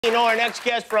You know, our next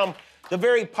guest from the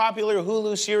very popular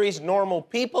Hulu series Normal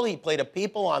People. He played a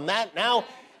people on that. Now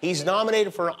he's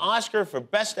nominated for an Oscar for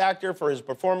Best Actor for his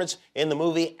performance in the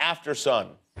movie Aftersun.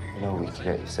 You know, we could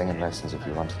get you singing lessons if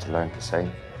you wanted to learn to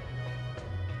sing.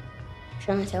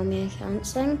 Trying to tell me I can't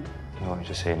sing? No, I'm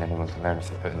just saying anyone can learn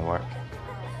if they put in the work.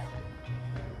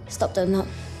 Stop doing that.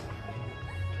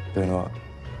 Doing what?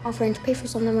 Offering to pay for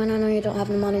something when I know you don't have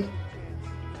the money.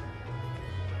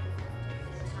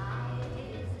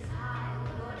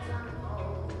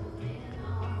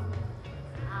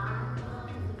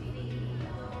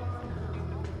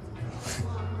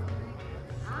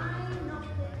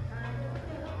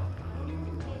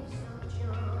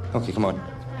 Okay, come on.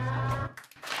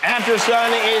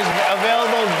 Aftersun is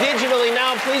available digitally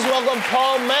now. Please welcome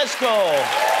Paul Mescal.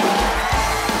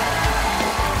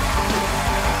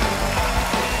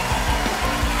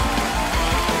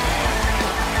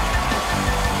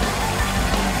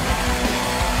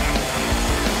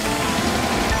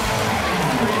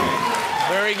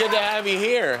 Very good to have you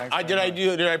here.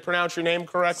 Did I pronounce your name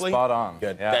correctly? Spot on.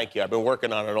 Good. Yeah. Thank you. I've been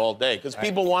working on it all day because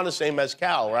people want to say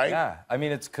Mescal, right? Yeah, I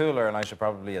mean, it's cooler and I should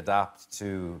probably adapt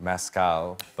to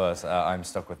Mescal, but I'm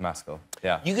stuck with Mescal.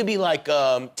 Yeah. You could be like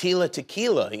Tila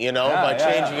Tequila, you know, by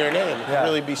changing your name. It could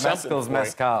really be something. Mescal's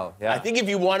Mescal, yeah. I think if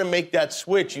you want to make that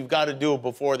switch, you've got to do it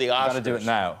before the Oscars. Got to do it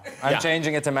now. I'm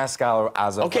changing it to Mescal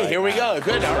as of Okay, right here we now. go.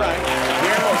 Good, all right.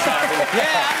 Guillermo's happy.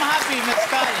 Yeah, I'm happy,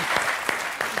 Mescal.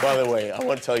 By the way, I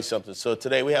want to tell you something. So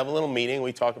today we have a little meeting.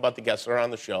 We talk about the guests that are on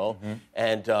the show,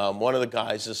 and one of the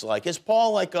guys is like, "Is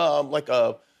Paul like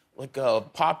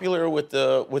popular with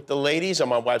the ladies?"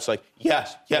 And my wife's like,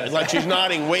 "Yes, yes." Like she's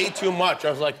nodding way too much. I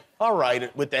was like, "All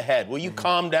right," with the head. Will you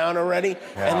calm down already?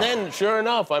 Yeah. And then, sure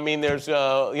enough, I mean, there's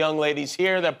young ladies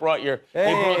here that brought they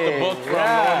brought the book from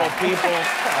Normal People.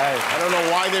 I don't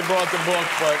know why they brought the book,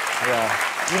 but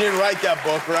you didn't write that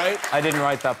book, right? I didn't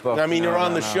write that book. I mean, you're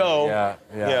on the show.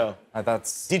 Yeah.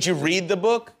 That's Did you read the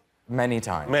book? many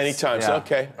times. Many times. Yeah.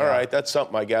 Okay. All right. That's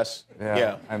something, I guess.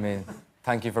 Yeah. I mean,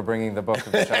 thank you for bringing the book to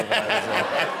the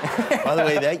show. By the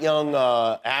way, that young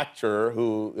actor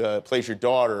who plays your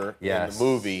daughter in the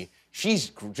movie,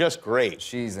 she's just great.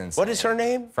 She's insane. What is her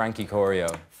name? Frankie Corio.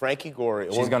 Frankie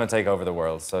Corio. She's going to take over the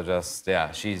world, so just,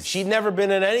 she's... She'd never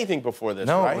been in anything before this,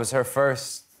 No, right? it was her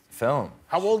first film.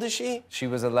 How old is she? She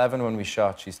was 11 when we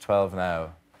shot. She's 12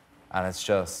 now. And it's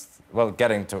just, well,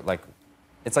 getting to, like,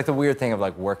 it's like the weird thing of,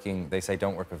 like, working. They say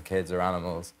don't work with kids or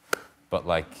animals. But,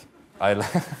 like, I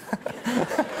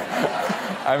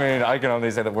mean, I can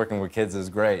only say that working with kids is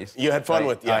great. You had fun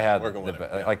with working with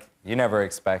her. Like, you never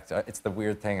expect, it's the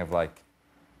weird thing of, like,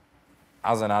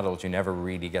 as an adult, you never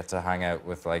really get to hang out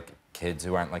with, like, kids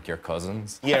who aren't, like, your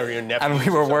cousins. Yeah, or your nephews. And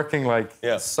we were working, like,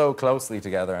 so closely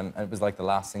together, and it was, like, the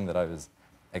last thing that I was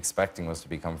expecting was to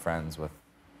become friends with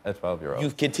a 12-year-old.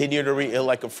 You've continued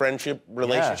like a friendship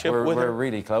relationship with her? We're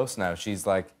really close now. She's,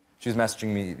 like, she was messaging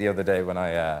me the other day when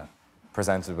I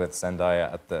presented with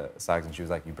Zendaya at the SAGs, and she was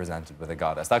like, "You presented with a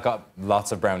goddess." That got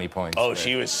lots of brownie points. Oh,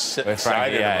 she was excited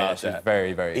Frankie. about she's that.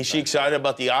 very, very Is she excited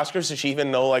about the Oscars? Does she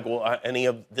even know, like, any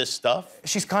of this stuff?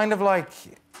 She's kind of like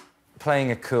playing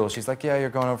it cool. She's like, "Yeah, you're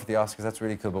going over for the Oscars. That's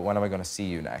really cool, but when am I going to see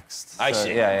you next?" I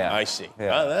see. Yeah. I see.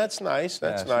 Yeah. Oh, that's nice.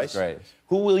 That's nice. She's great.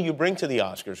 Who will you bring to the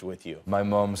Oscars with you? My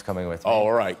mom's coming with me. Oh,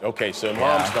 all right. Okay, so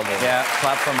mom's coming with Yeah,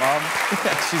 clap for mom.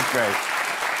 She's great.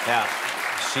 Yeah.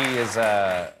 She is,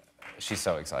 she's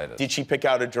so excited. Did she pick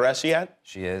out a dress yet?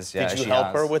 She is, yeah. Did you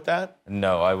help her with that?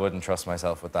 No, I wouldn't trust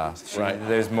myself with that.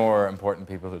 There's more important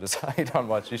people who decide on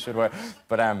what she should wear.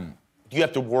 But, do you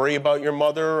have to worry about your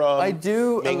mother I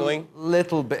do mingling? A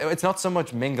little bit. It's not so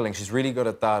much mingling. She's really good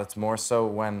at that. It's more so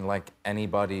when, like,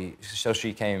 anybody... So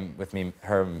she came with me,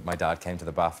 my dad came to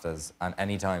the BAFTAs, and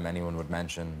anytime anyone would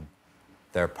mention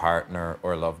their partner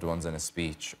or loved ones in a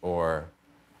speech or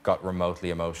got remotely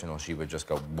emotional, she would just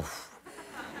go, woof.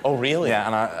 Oh, really? Yeah,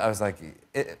 and I was like,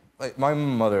 my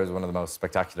mother is one of the most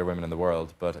spectacular women in the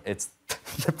world, but it's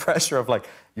the pressure of, like,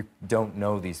 you don't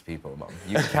know these people, Mum.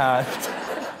 You can't...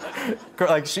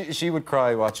 Like, she would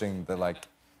cry watching the, like,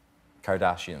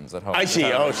 Kardashians at home. I see.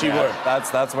 Oh, she would.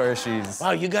 That's where she's...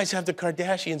 Wow, you guys have the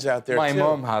Kardashians out there, My too.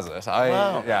 mom has it.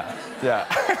 Wow. Yeah.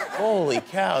 Holy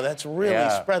cow, that's really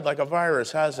spread like a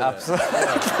virus, hasn't it? Absolutely.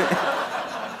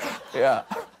 Yeah.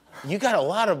 You got a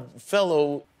lot of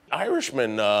fellow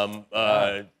Irishmen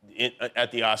at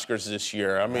the Oscars this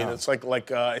year. I mean, it's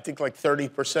like I think like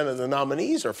 30% of the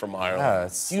nominees are from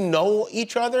Ireland. Do you know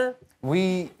each other?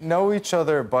 We know each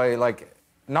other by, like,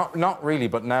 not really,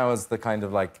 but now as the kind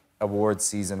of, like, award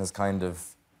season has kind of...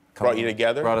 Brought you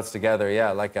together? Brought us together,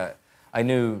 yeah. Like, I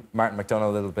knew Martin McDonagh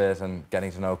a little bit, and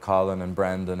getting to know Colin and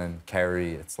Brendan and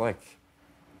Kerry. It's like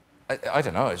I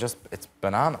don't know. It's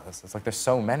bananas. It's like there's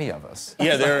so many of us.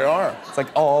 Yeah, there are. It's like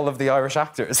all of the Irish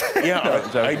actors. Yeah,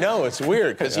 I know. It's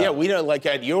weird because we don't like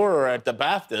at the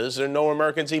BAFTAs. There are no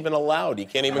Americans even allowed. You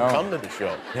can't even come to the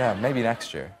show. Yeah, maybe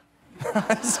next year.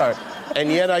 Sorry.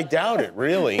 And yet I doubt it,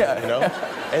 really. You know.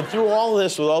 And through all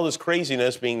this, with all this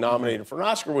craziness, being nominated for an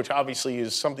Oscar, which obviously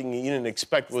is something you didn't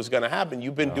expect was going to happen.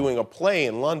 You've been doing a play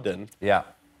in London. Yeah.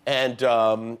 And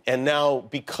now,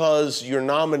 because you're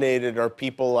nominated, are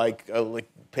people like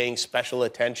paying special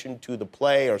attention to the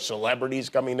play, or celebrities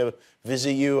coming to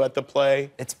visit you at the play?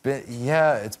 It's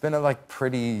been a like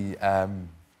pretty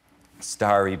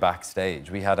starry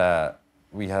backstage. We had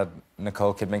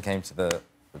Nicole Kidman came to the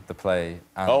play.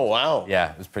 And oh wow!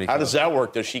 Yeah, it was pretty. How cool. does that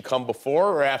work? Does she come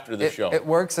before or after the show? It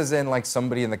works as in like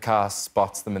somebody in the cast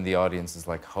spots them in the audience is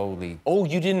like, holy. Oh,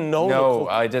 you didn't know? No, Nicole?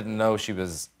 I didn't know she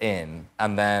was in,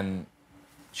 and then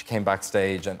she came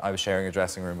backstage, and I was sharing a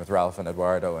dressing room with Ralph and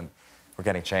Eduardo, and we're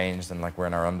getting changed, and like we're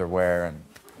in our underwear, and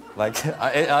like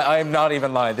I'm not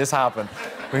even lying. This happened.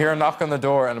 We hear a knock on the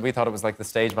door, and we thought it was like the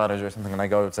stage manager or something, and I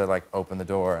go to like open the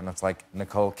door, and it's like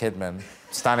Nicole Kidman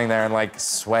standing there in like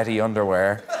sweaty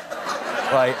underwear,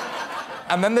 like,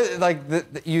 and then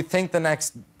you think the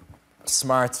next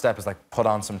smart step is like put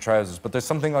on some trousers, but there's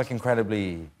something like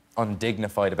incredibly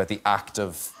undignified about the act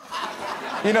of,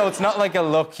 you know, it's not like a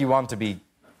look you want to be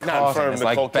not in front of it's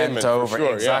Nicole like bent Kidman, over, for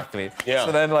sure, exactly. Yeah.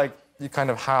 So then like you kind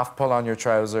of half pull on your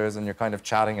trousers and you're kind of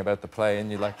chatting about the play, and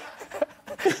you like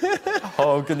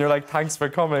hug, and you're like, thanks for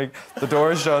coming. The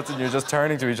door shuts, and you're just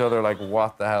turning to each other like,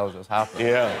 what the hell just happened?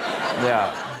 Yeah.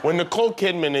 Yeah. When Nicole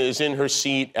Kidman is in her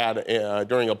seat at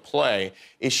during a play,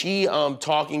 is she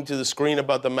talking to the screen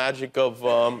about the magic of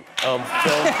film? Is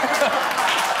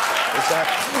that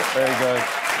Very good.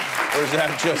 or is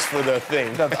that just for the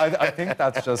thing? I think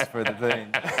that's just for the thing.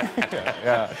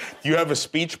 Yeah. Do you have a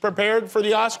speech prepared for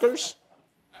the Oscars?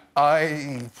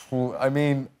 I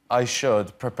mean, I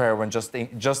should prepare one just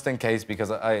in case,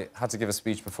 because I had to give a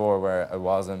speech before where I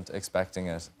wasn't expecting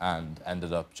it and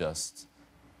ended up just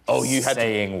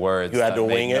saying words you had to that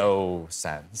wing made it? no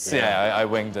sense. Yeah, I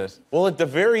winged it. Well, at the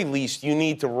very least, you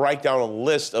need to write down a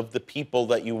list of the people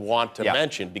that you want to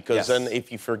mention, because then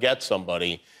if you forget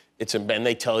somebody, and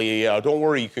they tell you, don't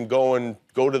worry, you can go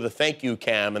to the thank you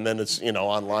cam, and then it's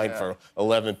online for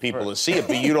 11 people to see it.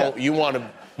 But you don't. You want to.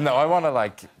 No, I want to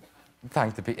like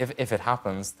thank the people. If it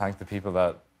happens, thank the people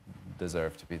that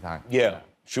deserve to be thanked. Yeah.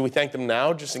 Should we thank them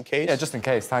now, just in case? Yeah, just in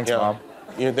case. Thanks, Mom.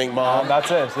 You think Mom?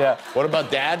 That's it. Yeah. What about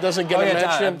Dad? Doesn't get a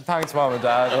mention? Dad. Thanks, Mom and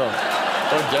Dad. Oh,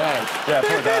 poor Dad. Yeah,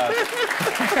 poor Dad.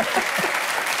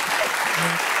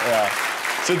 Yeah.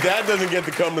 So Dad doesn't get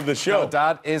to come to the show. No,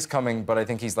 Dad is coming, but I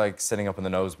think he's like sitting up in the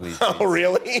nosebleed. Oh,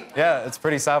 really? Yeah, it's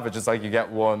pretty savage. It's like you get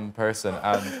one person,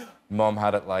 and Mum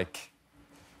had it like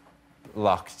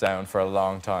locked down for a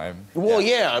long time. Well,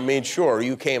 yeah, I mean, sure,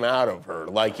 you came out of her,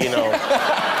 like,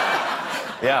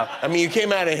 Yeah. I mean, you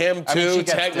came out of him too,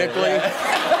 technically.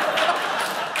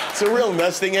 It's a real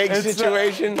nesting egg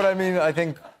situation. But I mean, I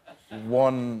think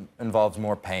one involves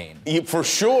more pain. For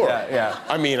sure. Yeah.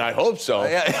 I mean, I hope so.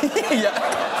 Yeah.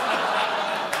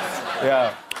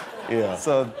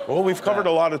 So, well, we've covered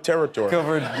a lot of territory. I'm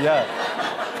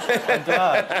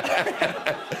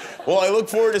glad. Well, I look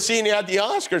forward to seeing you at the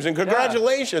Oscars, and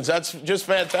congratulations. Yeah. That's just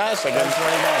fantastic. Thanks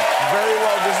very much. Very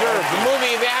well deserved. The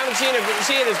movie, if you haven't seen it,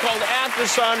 is called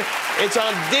Aftersun. It's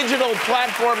on digital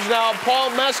platforms now.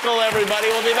 Paul Mescal, everybody.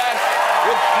 We'll be back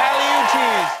with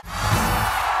Pagliucci's.